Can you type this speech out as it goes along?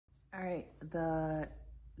All right, the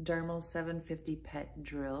Dremel 750 pet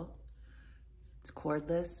drill. It's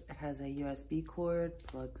cordless. It has a USB cord,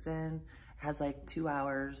 plugs in. It has like 2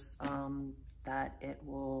 hours that it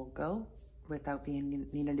will go without being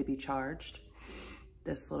needing to be charged.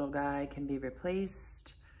 This little guy can be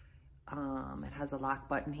replaced. It has a lock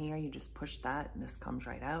button here. You just push that and this comes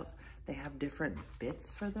right out. They have different bits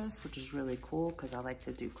for this, which is really cool because I like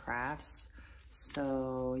to do crafts.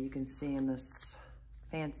 So you can see in this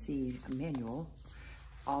fancy manual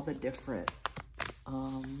all the different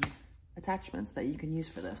attachments that you can use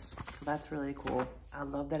for this. So that's really cool. I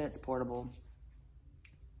love that it's portable.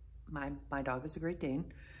 My dog is a Great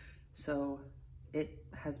Dane, so it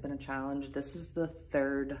has been a challenge. This is the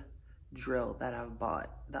third drill that I've bought.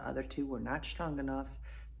 The other two were not strong enough.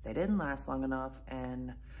 They didn't last long enough,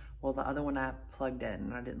 and well, the other one I plugged in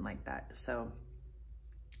and I didn't like that. So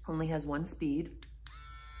only has 1 speed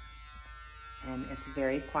and it's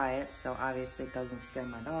very quiet, so obviously it doesn't scare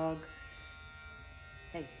my dog.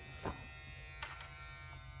 Hey, stop.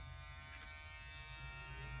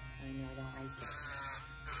 I know I don't like it.